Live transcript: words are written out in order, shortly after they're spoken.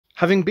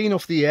Having been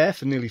off the air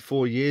for nearly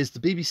 4 years, the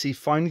BBC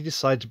finally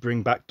decided to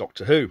bring back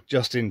Doctor Who.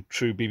 Just in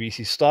true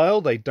BBC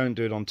style, they don't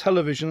do it on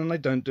television and they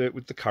don't do it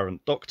with the current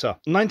Doctor.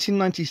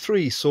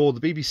 1993 saw the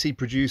BBC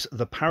produce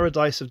The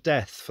Paradise of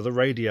Death for the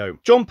radio.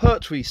 John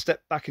Pertwee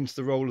stepped back into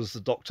the role as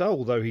the Doctor,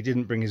 although he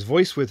didn't bring his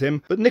voice with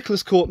him, but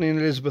Nicholas Courtney and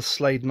Elizabeth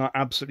Sladen are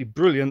absolutely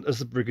brilliant as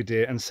the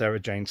Brigadier and Sarah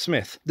Jane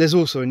Smith. There's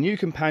also a new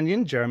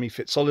companion, Jeremy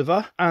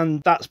Fitz-Oliver,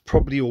 and that's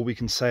probably all we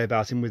can say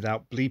about him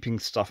without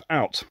bleeping stuff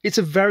out. It's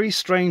a very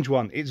strange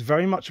one. It's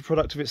very much a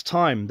product of its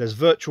time. There's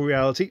virtual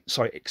reality,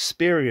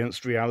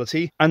 experienced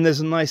reality, and there's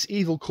a nice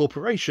evil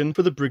corporation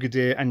for the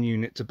Brigadier and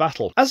unit to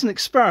battle. As an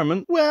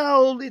experiment,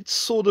 well, it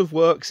sort of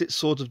works, it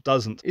sort of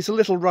doesn't. It's a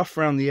little rough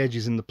around the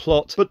edges in the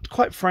plot, but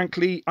quite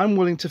frankly, I'm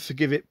willing to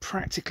forgive it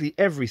practically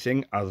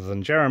everything, other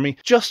than Jeremy,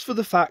 just for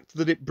the fact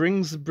that it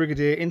brings the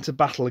Brigadier into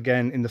battle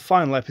again in the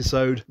final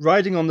episode,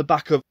 riding on the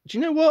back of, do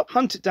you know what?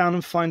 Hunt it down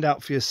and find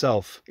out for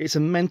yourself. It's a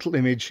mental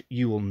image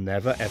you will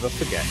never ever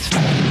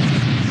forget.